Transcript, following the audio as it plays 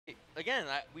again,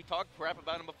 we talked crap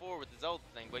about him before with the Zelda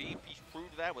thing, but he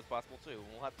proved that was possible too.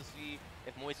 We'll have to see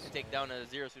if Moist can take down a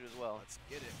Zero Suit as well. Let's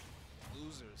get it.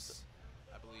 Losers,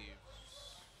 I believe.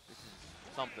 This is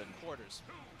something. Quarters.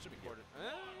 Should be quarters.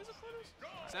 Is it quarters?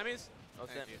 Semis? Oh,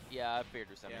 Thank you. yeah, I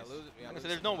figured semis. Yeah, so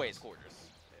there's no way it's quarters.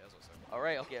 Yeah, that's what I said. All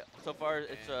right, okay. So far,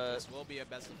 it's this will be a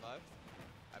best of 5.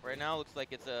 Right now, looks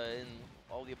like it's in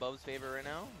all the above's favor right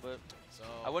now, but so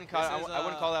I wouldn't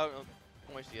call out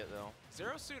Moist yet though.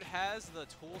 Zero Suit has the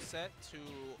tool set to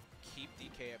keep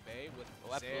DK at bay with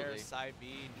Zair, side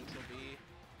B, neutral B,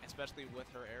 especially with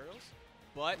her aerials.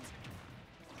 But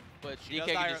she DK does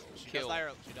die, can just kill.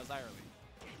 She does die early.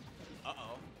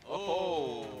 Uh-oh.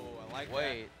 Oh, I like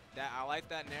wait. that. I like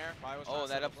that nair. Oh,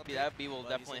 that B will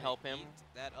definitely help him.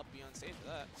 That up B on stage for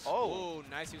that. Oh.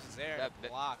 Nice use of Zair to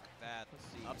block that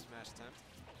up smash attempt.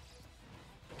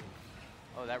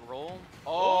 Oh, that roll.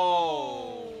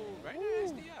 Oh. Very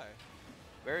nice DI.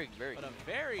 Very. But a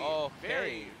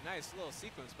very nice little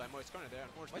sequence by Moist Corner there.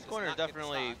 Moist Corner is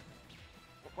definitely.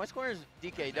 Moist Corner's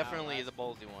DK definitely is a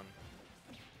ballsy one.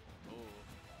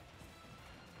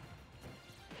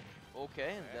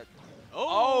 Okay. That,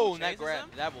 that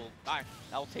grab. That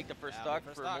will take the first stock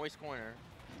for Moist Corner.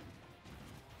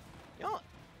 You know,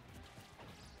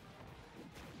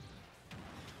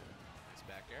 nice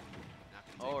back air.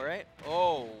 All right.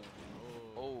 Oh,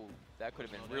 that could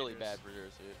have been really bad for Zero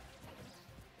Suit.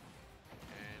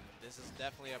 And this is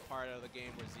definitely a part of the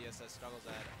game where ZSS struggles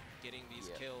at getting these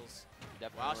kills.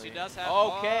 Definitely. While she does have.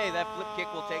 Okay, that flip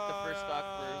kick will take the first stock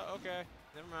for. Okay,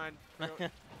 never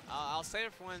mind. I'll save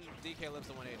it for when DK lives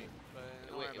to 180,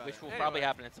 but which will probably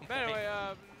happen at some point. Anyway,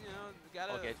 you know,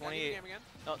 gotta 28. Game again.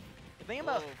 No, the thing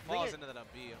about falls into that up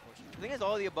B, unfortunately. The thing is,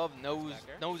 all the above knows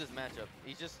his matchup.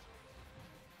 He's just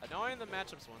knowing the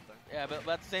matchup's one thing. Yeah, but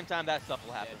at the same time, that stuff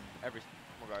will happen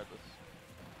regardless.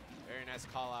 Very nice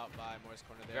call out by Moist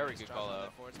Corner there. Very good call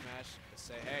out. Forward smash to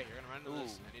say, hey, you're gonna run into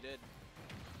this, and he did.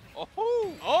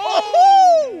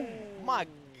 Oh! My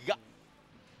God!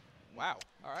 Wow.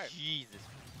 All right. Jesus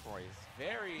Christ.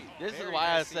 This is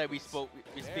why I said we speaking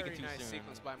too soon. Very nice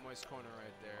sequence by Moist Corner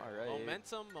right there. All right.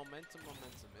 Momentum.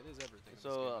 It is everything.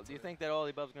 So, do you think that all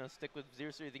the above is going to stick with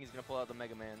Zero Suit, or do you think he's going to pull out the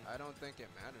Mega Man? I don't think it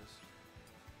matters.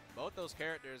 Both those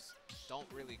characters don't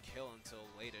really kill until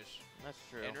late-ish. That's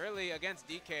true. And really, against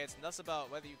DK, it's less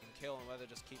about whether you can kill and whether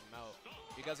just keep him out.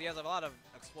 Because he has a lot of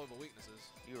exploitable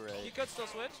weaknesses. You're right. He could still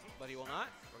switch, but he will not.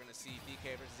 We're going to see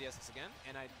DK versus ZSS again.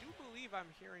 And I do believe I'm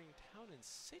hearing Town and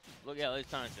City. Look, yeah, it's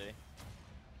Town and City.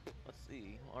 Let's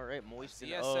see. All right, Moist.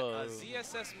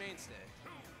 ZSS mainstay.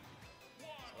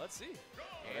 So let's see.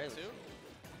 Game 2.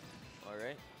 All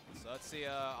right. So let's see,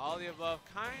 all the above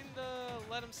kind of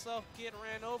let himself get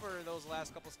ran over those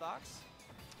last couple stocks.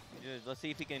 Yeah, let's see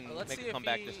if he can make a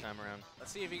comeback this time around.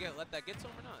 Let's see if he can let that get to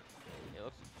him or not. Yeah,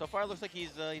 so far it looks like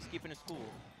he's keeping his cool.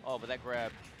 Oh, but that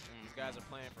grab. These guys are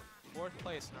playing for 4th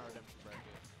place in our redemption bracket.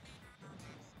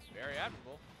 Very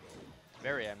admirable.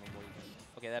 Very admirable.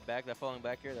 Okay, that falling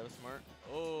back here, that was smart.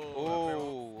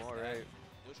 Oh, all right.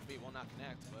 Neutral beat will not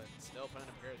connect, but still put in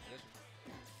a paired position.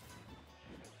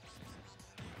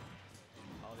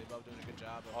 All the above doing a good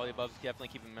job. All the above definitely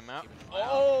keeping him out.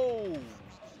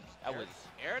 That was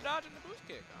air dodge and the boost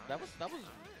kick. That was.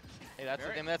 Hey,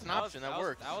 that's an option. That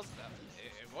works. It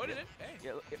avoided it. Hey.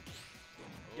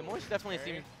 Yeah, Moist definitely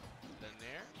seemed. Then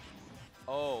there.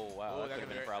 Oh wow, that could have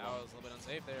been a problem. That was a little bit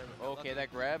unsafe there. Okay, that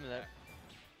grab and that.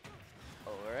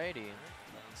 Alrighty.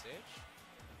 On stage.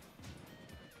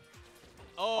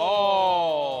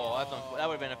 That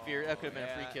would have been a fear. That could have been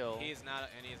a free kill. He's not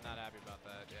happy about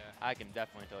that. Yeah. I can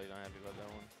definitely tell he's not happy about that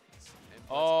one.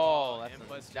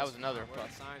 Inputs that was another.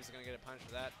 Signs gonna get a punch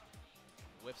for that.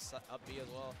 Whips up B as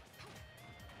well.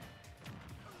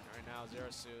 Right now, Zero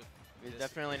Suit. This is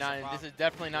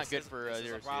definitely not good for Zero Suit.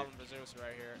 This is a problem for Zero Suit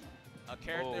right here. A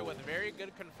character with very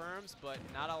good confirms, but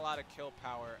not a lot of kill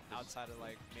power outside of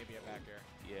like maybe a back air.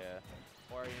 Yeah.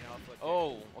 Or flip.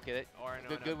 Okay.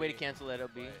 Good way to cancel that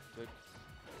up B. Good.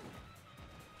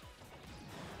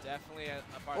 Definitely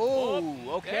a part.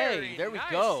 Okay. There we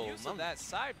go. Use of that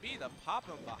side B to pop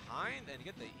him behind and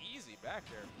get the easy back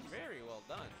there. Very well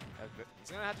done.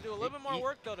 He's gonna have to do a little bit more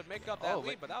work though to make up that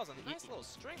lead, but that was a nice little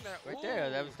string there. Right there.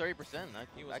 That was 30%.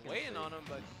 He was waiting on him,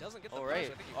 but he doesn't get the push.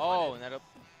 And that up.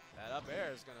 That up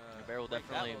air is gonna. The bear will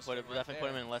definitely put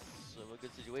him in less of a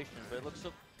good situation, but it looks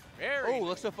so. Very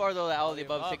looks so far though that all the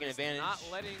above is taking advantage. Not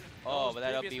letting but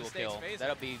that up B will kill. That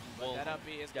up B will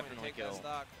is definitely kill.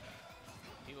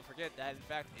 People forget that in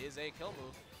fact is a kill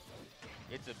move.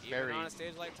 It's a even on a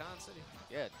stage like Town City.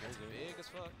 Yeah, it's big as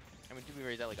fuck. I mean, to be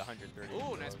raised at like 130.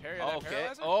 Ooh, nice parry. Okay.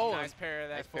 Nice parry of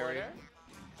that forward air.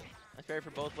 Nice parry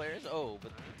for both players. Oh,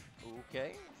 but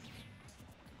okay.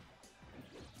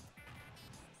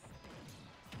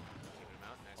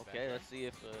 Okay, let's see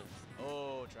if.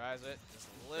 Oh, tries it. Just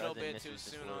a little bit too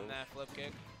soon on that flip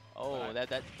kick. Oh,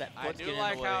 that I do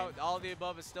like how all the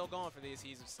above is still going for these.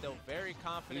 He's still very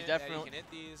confident that he can hit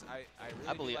these.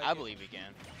 I believe he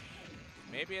can.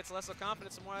 Maybe it's less of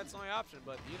confidence and more that's the only option,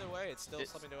 but either way, it's still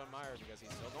something to admire because he's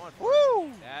still going for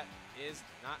it. That is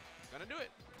not gonna do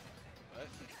it.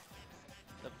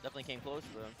 But definitely came close,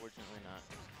 but unfortunately not.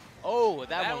 Oh,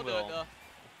 that one will. Do it,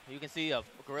 you can see a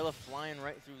gorilla flying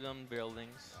right through them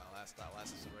buildings. Last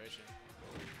acceleration.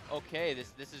 Okay,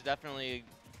 this is definitely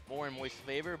more in Moist's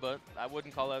favor, but I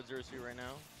wouldn't call out Zero Suit right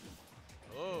now.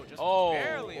 Oh, just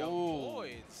barely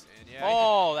avoids. And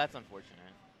yeah, that's unfortunate.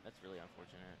 That's really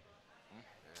unfortunate.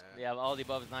 Yeah, all the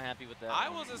above is not happy with that. I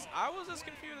was as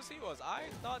confused as he was. I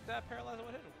thought that paralyzer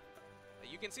would hit him.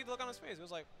 You can see the look on his face. It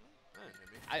was like,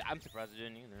 maybe. I'm surprised it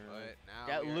didn't either. But now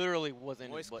that literally wasn't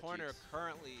Moist corner cheeks.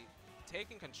 Currently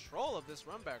taking control of this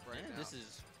run back right now. This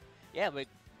is, but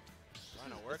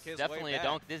trying to work his definitely way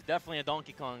back. This is definitely a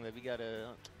Donkey Kong that we gotta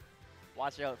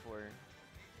watch out for.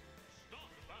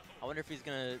 I wonder if he's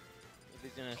gonna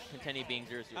continue being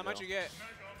Zero Suit. How much you get?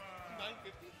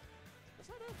 950. That's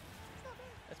not bad.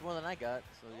 That's more than I got.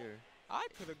 So you're. I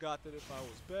could have got that if I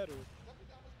was better.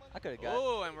 I could have got.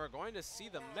 Oh, and we're going to see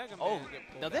the Mega Man get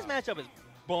pulled now this out. matchup is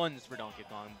buns for Donkey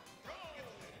Kong.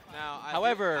 Now,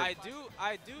 however, I do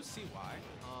see why.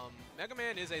 Mega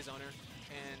Man is a zoner,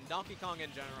 and Donkey Kong in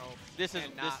general. This is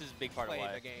a big part of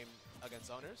why. The game against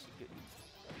zoners.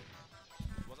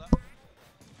 What's up?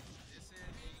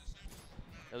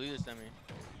 The leader semi.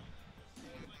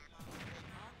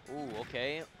 Ooh,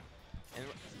 okay. And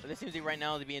this seems like right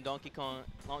now to be in Donkey Kong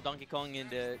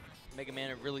and Mega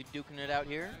Man are really duking it out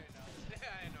here. Yeah,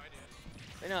 I had no idea.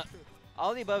 But no,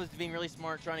 all the above is being really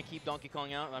smart, trying to keep Donkey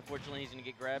Kong out. Unfortunately, he's gonna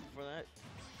get grabbed for that.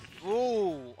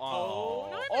 Ooh!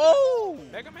 Oh!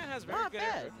 Mega Man has very Not good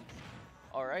bad.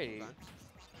 Alrighty.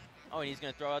 Oh, and he's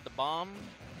gonna throw out the bomb.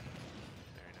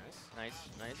 Very nice.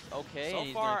 Nice. Okay. So and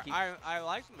he's far, gonna I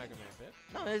like the Mega Man bit.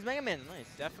 No, his Mega Man is nice.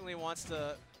 Definitely wants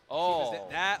to. Oh,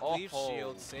 that leaf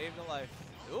shield saved a life.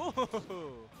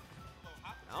 Ooh.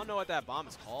 I don't know what that bomb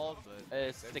is called, but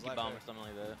it's sticky bomb or something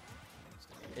like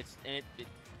that.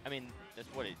 I mean, that's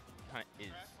what it kind of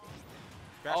is.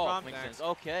 Crash bomb. Makes sense.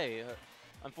 Okay.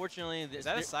 Unfortunately, is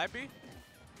that a side B?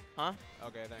 Huh?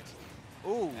 Okay, thanks.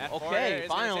 Ooh. Okay.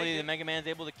 Finally, the Mega Man's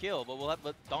able to kill,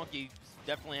 but Donkey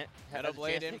definitely has a chance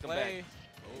to take him back.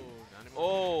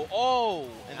 Oh,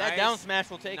 and that down smash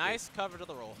will take it. Nice cover to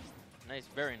the roll. Nice,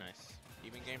 very nice.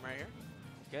 Even game right here.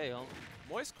 Okay.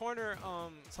 Moist corner.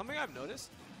 Something I've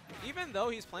noticed, even though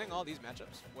he's playing all these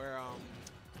matchups where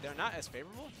they're not as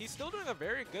favorable, he's still doing a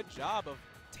very good job of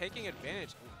taking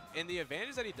advantage. And the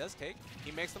advantage that he does take,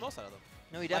 he makes the most out of them.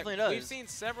 No, he definitely does. We've seen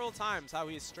several times how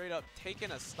he's straight up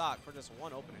taken a stock for just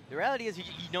one opening. The reality is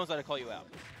he knows how to call you out.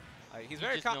 He's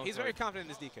very confident in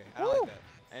his DK. I like that.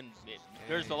 And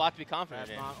there's a lot to be confident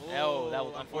in. Oh, that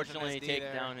will unfortunately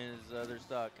take down his other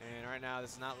stock. And right now,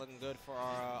 this is not looking good for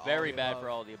our. Very bad for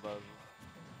all the above.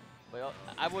 But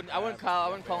I wouldn't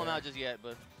call him out just yet.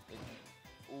 But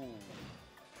ooh,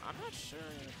 I'm not sure.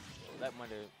 That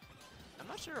might have. I'm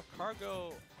not sure if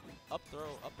cargo up air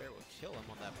will kill him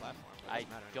on that platform. I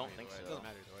don't think so. It doesn't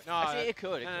matter either way. No, actually, it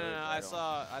could. No. I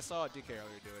saw a DK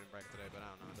earlier do it in bracket today, but I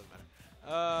don't know. It doesn't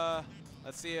matter.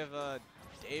 Let's see if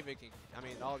David can. I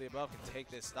mean, all the above can take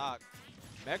this stock.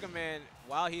 Mega Man,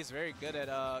 while he's very good at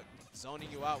zoning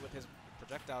you out with his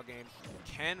projectile game,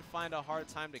 can find a hard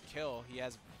time to kill. He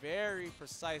has very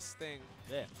precise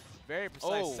very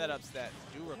precise setups that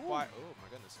do require. Oh my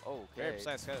goodness. Okay. Very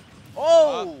precise setup.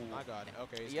 Oh my God.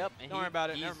 Okay. Yep. Don't worry about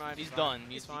it. Never mind. He's done.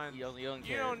 He's fine. You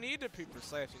don't need to be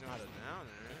precise. You know how to down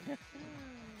it.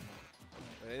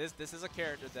 This is a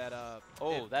character that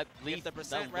if the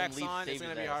percent racks on, it's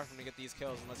gonna be hard for him to get these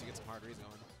kills unless you get some hard reads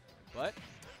going. But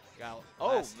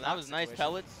that was nice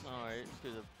pellets. All right.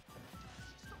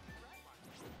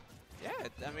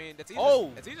 Yeah, I mean, it's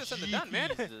easier said than done,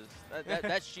 man.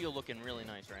 that shield looking really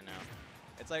nice right now.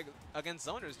 It's like against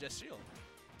zoners, just shield.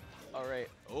 All right.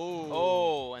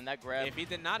 Oh, and that grab. If he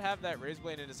did not have that Razor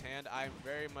Blade in his hand, I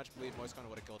very much believe Moist Corner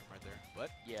would have killed him right there.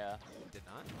 But yeah, did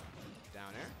not.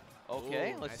 Down air.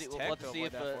 Okay, let's see. Let's see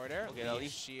if the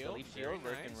leaf shield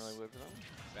working really well for them.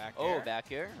 Back air.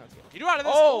 Back air. Okay. You do out of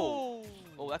this. Oh,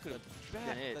 that could have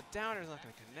been it. The downer's not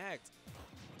gonna connect.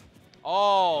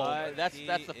 Oh, that's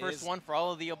the first one for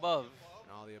all of the above.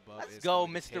 And all the above. Let's go,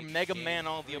 Mr. Mega Man,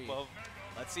 all of the above.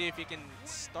 Let's see if he can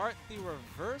start the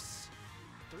reverse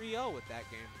 3-0 with that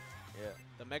game. Yeah.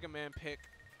 The Mega Man pick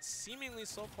seemingly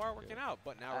so far working out.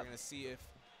 But now we're going to see if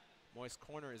Moist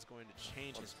Corner is going to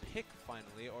change his pick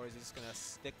finally, or is he just going to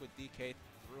stick with DK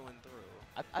through and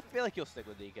through? I feel like he'll stick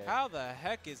with DK. How the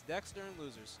heck is Dexter in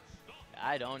Losers?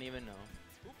 I don't even know.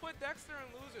 Who put Dexter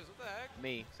in Losers? What the heck?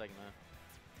 Me, second man.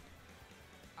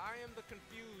 I am the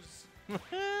confused. Oh,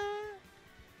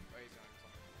 he's doing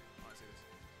something. I want to see this.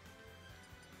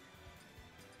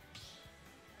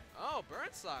 Oh,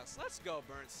 Burnt Socks. Let's go,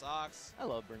 Burnt Socks. I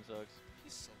love Burn Socks.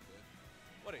 He's so good.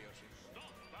 What a Yoshi.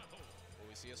 Will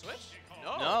we see a switch?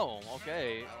 No. No.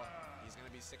 Okay. He's gonna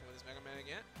be sticking with his Mega Man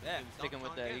again. Yeah, sticking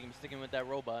with that. You can be sticking with that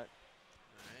robot.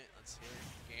 All right, let's hear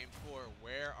it. Game 4.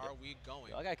 Where are we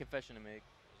going? Yo, I got a confession to make.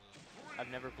 I've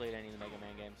never played any of the Mega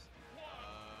Man games.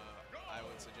 I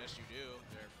would suggest you do.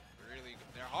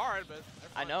 They're hard, but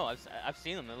they're fun. I know. I've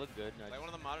seen them. They look good. Like one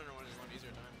of the modern ones is one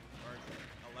easier time, or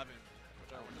 11,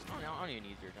 whichever one is. I don't need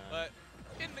an easier time. But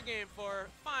in the game 4,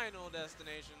 Final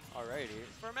Destination. Alrighty.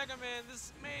 For Mega Man,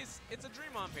 this maze, it's a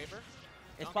dream on paper.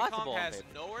 It's Donkey possible Kong on has paper.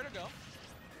 nowhere to go,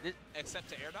 except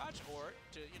to air dodge or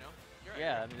to, you're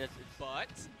Yeah, I mean that's.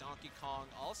 But Donkey Kong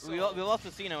also. We've also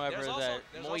seen, however, that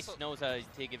Moist also knows how to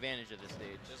take advantage of this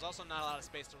stage. There's also not a lot of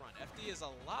space to run. FD is a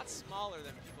lot smaller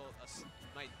than people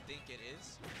might think it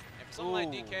is. And for someone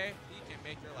like DK, he can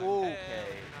make your life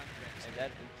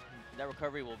And that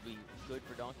recovery will be good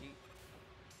for Donkey.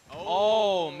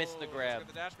 Oh, missed the grab.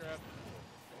 The dash grab.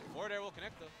 Forward air will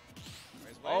connect though.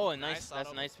 Oh, and that's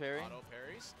a nice parry. Auto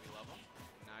parries. We love them.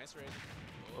 Nice raise.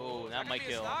 Oh, that might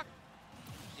kill.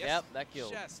 Yes, yep, that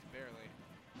killed. Just barely.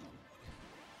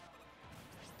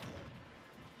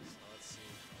 So let's see.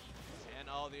 Can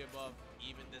all the above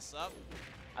even this up?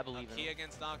 I believe in key it.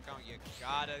 against Donkey Kong. You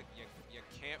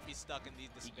can't be stuck in these.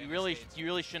 You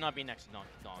really should not be next to Donkey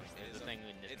Kong. Is the thing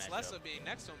in this It's matchup. less of being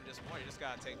next to him, just more. You just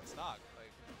gotta take the stock.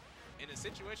 Like in a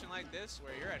situation like this,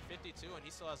 where you're at 52 and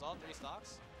he still has all 3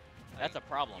 stocks. That's a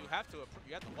problem. You have to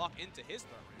walk into his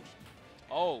throw range.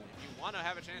 Oh. If you want to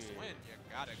have a chance to win, you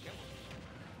gotta kill him.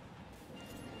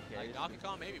 Okay. Like Donkey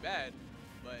Kong may be bad,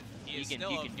 but he can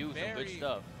do some good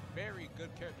stuff. Very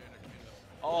good character in the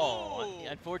Oh,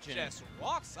 unfortunate. Just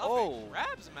walks up and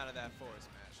grabs him out of that forward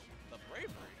smash. The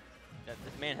bravery.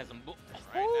 This man has some.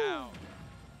 Right now.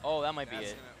 Oh, that might be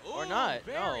it. Or not.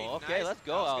 No. Okay, nice. let's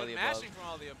go. All the above. Mashing from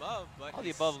all the above, but all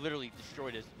the above literally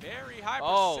destroyed his. Very high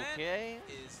percent. Okay.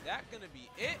 Is that gonna be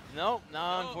it? Nope.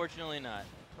 No, unfortunately not.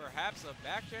 Perhaps a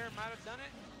back air might have done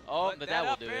it. Oh, but that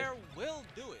will do it. Up air will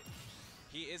do it.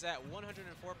 He is at 104%.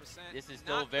 This is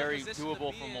still very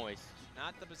doable for Moist.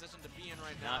 Not the position to be in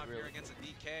right now if you're against a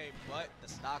DK, but the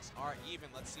stocks are even.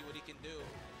 Let's see what he can do.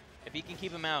 If he can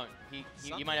keep him out,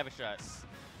 he might have a shot.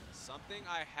 Something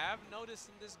I have noticed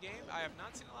in this game, I have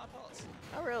not seen a lot of pellets.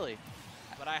 Not really.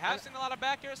 But I have seen a lot of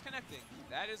back airs connecting.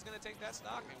 That is going to take that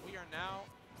stock, and we are now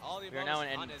all the above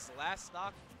on his last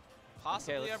stock,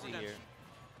 possibly ever redemption.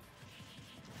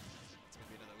 It's going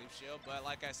to be another leaf shield, but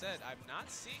like I said, I'm not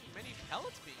seeing many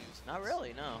pellets being used. Not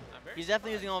really, no. He's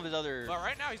definitely using all of his other. But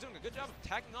right now, he's doing a good job of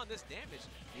tacking on this damage.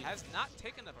 He has not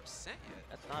taken a percent yet.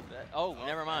 That's not bad. Oh,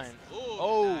 never mind.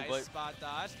 Nice but spot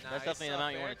dodge. That's definitely the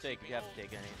amount you want to take. You have to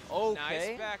take any.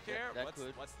 Okay. Nice back air.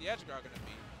 What's the edge guard going to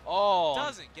be? Oh.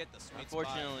 Doesn't get the sweet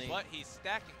unfortunately, spot, but he's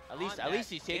stacking. At least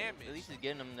he's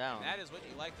getting him down. And that is what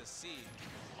you like to see.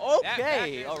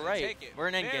 Okay. All right. We're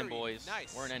in endgame, boys.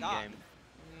 Nice We're in endgame.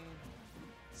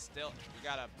 Still, we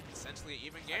got a essentially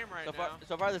even game right now.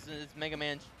 So far, this Mega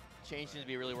Man change seems to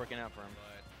be really working out for him.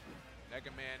 But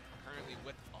Mega Man currently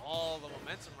with all the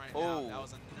momentum right now. That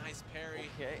was a nice parry.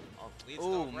 Okay.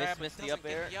 Missed the up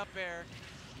air. The up air.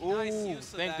 Ooh, nice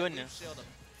use of thank that goodness. Shield to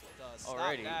stop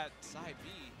Alrighty. that side B.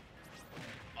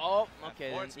 Oh, okay.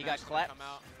 Then he got clapped.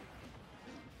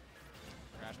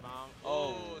 Crash bomb.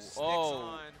 Sticks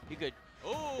on. He could.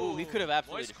 He could have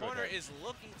absolutely Moist Corner is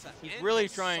looking to He's really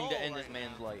trying to end this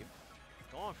man's life.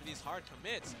 Going for these hard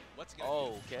commits. What's going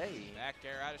to Okay. Back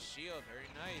air out of shield. Very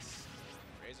nice.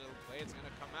 Razor Blade's going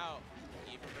to come out.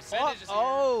 Even percentages here.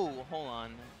 Hold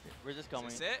on. Where's this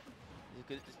coming? Is this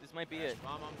it? This might be Crash it.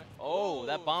 Bomb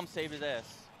That bomb saved his ass.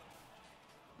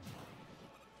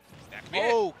 That could be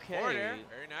okay.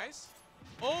 Very nice.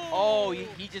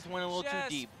 He just went a little too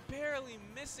deep. Barely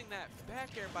missing that back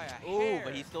air by a hair.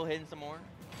 But he's still hitting some more.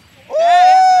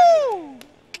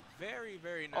 Very,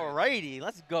 very nice. Alrighty,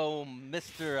 let's go,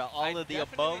 Mr. All of the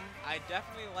Above. I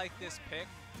definitely like this pick.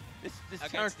 This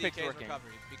counter pick's working.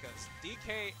 Recovery because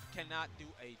DK cannot do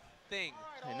a thing.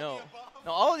 I know.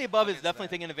 No, All of the Above is definitely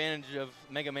taking advantage of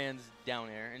Mega Man's down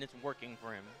air, and it's working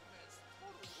for him.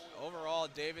 Overall,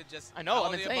 David just. I know.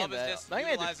 I'm saying that. Mega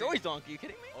Man destroys Donkey. Are you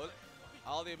kidding me?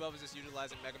 All the above is just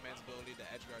utilizing Mega Man's ability to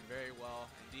edge guard very well,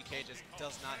 and DK just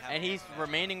does not have. And he's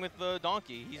remaining with the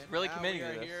donkey. He's really committing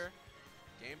to this. Here,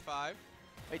 game 5.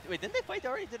 Wait, didn't they fight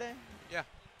already today? Yeah.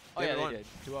 Oh yeah, they did.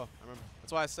 2-0. I remember.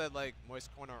 That's why I said like Moist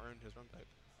Corner earned his run back.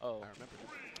 Oh. I remember.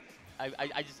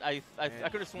 I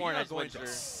could have sworn I just going went to sure.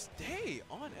 stay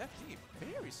on FD.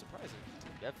 Very surprising.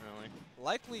 Definitely.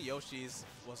 Likely Yoshi's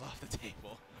was off the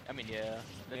table. I mean, yeah. That's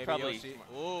Maybe probably. Yoshi.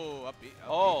 Ooh, up B.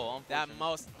 Oh, that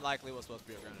most likely was supposed to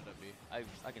be a grounded up B.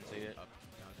 I can see it. Up,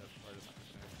 down, or just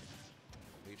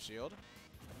leaf shield.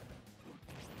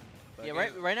 But Yeah,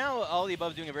 again, right now, all the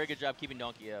above doing a very good job keeping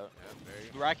Donkey out. Yeah,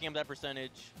 very. Racking up that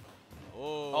percentage.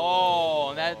 Oh,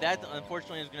 and that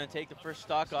unfortunately is going to take the first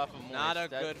stock off of Moist. Not a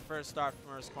good first start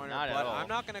from First Corner, Not at but all. I'm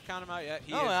not going to count him out yet.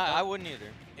 No, I wouldn't either.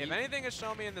 If anything has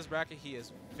shown me in this bracket, he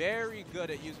is very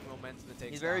good at using momentum to take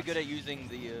He's stocks. very good at using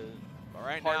the but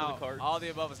right part now, of the cards. all the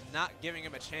above is not giving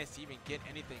him a chance to even get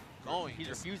anything going. He's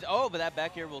refused. Oh, but that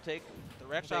back air will take the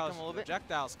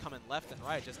projectiles coming left and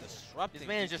right, just disrupting. This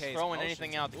man is just DK's throwing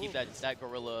anything out to keep that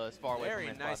gorilla as far away from Very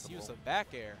him as nice possible. use of back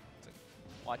air.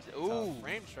 Watch it. It's a Ooh.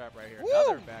 frame trap right here. Woo.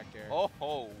 Another back air.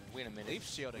 Oh, wait a minute. Leaf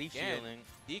shield Leaf again. shielding.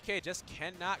 DK just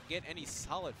cannot get any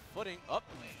solid footing up.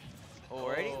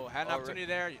 Already? Oh, had an opportunity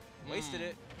there. Wasted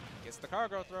it. Gets the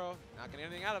cargo throw. Not getting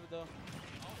anything out of it though.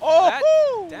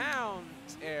 Oh, that down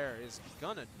air is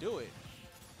gonna do it.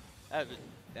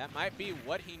 That might be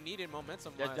what he needed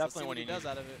momentum-wise. That's Let's see definitely what he does needs.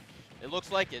 out of it. It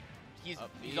looks like it. He's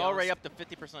He's already up to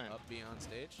 50%. Up B on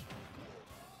stage.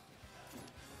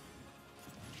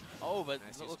 Oh, but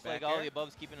Nice it use looks back like all air. the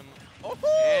above's keeping him. Oh,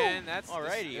 And that's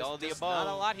alrighty. All the there's above.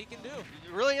 not a lot he can do.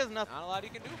 There really is nothing. Not a lot he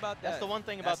can do about that. That's the one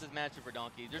thing about this matchup for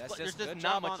Donkey. There's That's just good not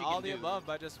job much on he all can the do. above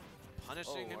by just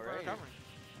punishing him for alrighty. recovering.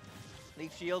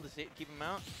 Leaf shield to keep him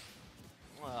out.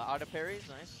 Auto parries,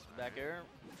 nice. Back air.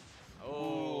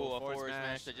 Oh, a forward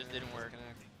smash that just didn't work.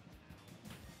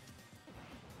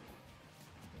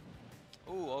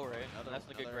 Ooh, alright. That's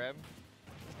a good grab.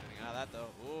 Getting out of that though.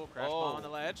 Ooh, crash bomb on the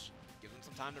ledge. Gives him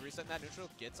some time to reset that neutral.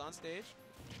 Gets on stage.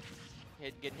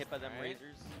 Getting hit by them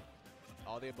razors.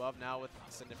 All the above now with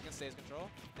significant stage control.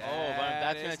 But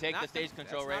that's going to take the stage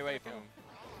control right away from him.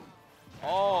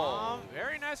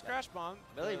 Very nice crash bomb.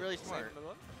 Really smart.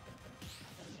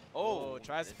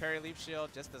 Tries to parry leaf shield,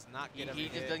 just does not get him. He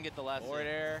just doesn't get the last forward hit.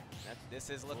 air.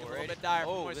 This is looking a little bit dire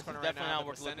for Moist Corner right now.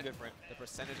 Looking different. The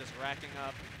percentage is racking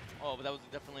up. Oh, but that was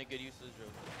definitely a good use of the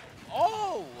drill.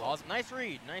 Oh, nice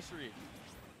read.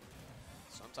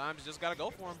 Sometimes you just gotta go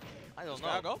for him. I don't know.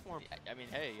 Gotta go for him. I mean,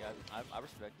 hey, I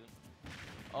respect it.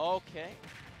 Okay,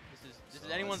 this is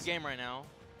anyone's game right now.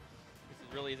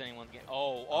 This really is anyone's game.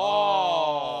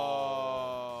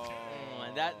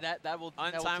 And that will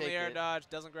untimely air it. dodge,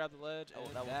 doesn't grab the ledge.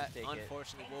 That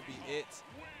unfortunately will be it.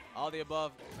 All the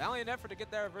above. Valiant effort to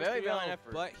get that reverse Very 3-0, valiant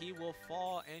effort. but he will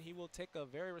fall and he will take a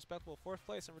very respectable 4th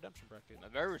place in redemption bracket.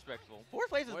 Very respectable. 4th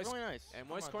place is really nice. And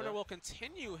Moist Corner will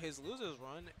continue his losers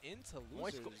run into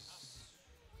losers.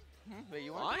 Wait,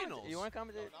 you want to commentate? No, I'm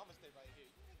gonna stay right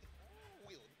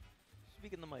here.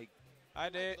 Speak in the mic. I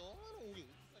did.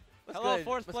 Hello,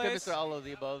 4th place. Let's give Mr. All of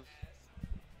the above.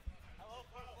 Hello,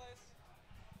 4th place.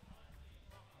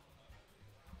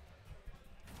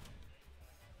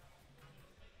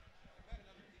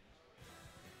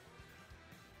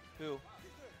 Who?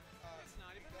 It's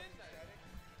not even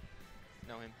midnight.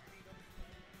 Know him.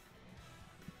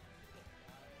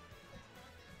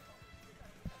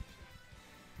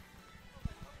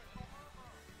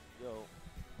 Yo.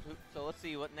 So let's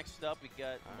see what next up we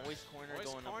got. Moist Corner going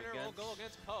up against. Moist Corner will go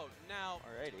against Poe. Now,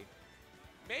 alrighty.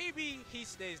 Maybe he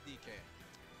stays DK,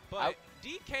 but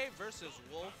DK versus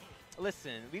Wolf.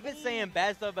 Listen, we've been saying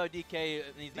bad stuff about DK in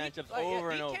these matchups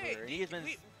over and over. He's been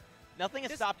nothing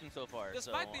has stopped him so far.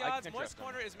 Despite the odds, Moist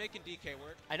Corner is making DK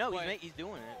work. I know he's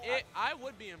doing it. I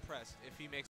would be impressed if he makes.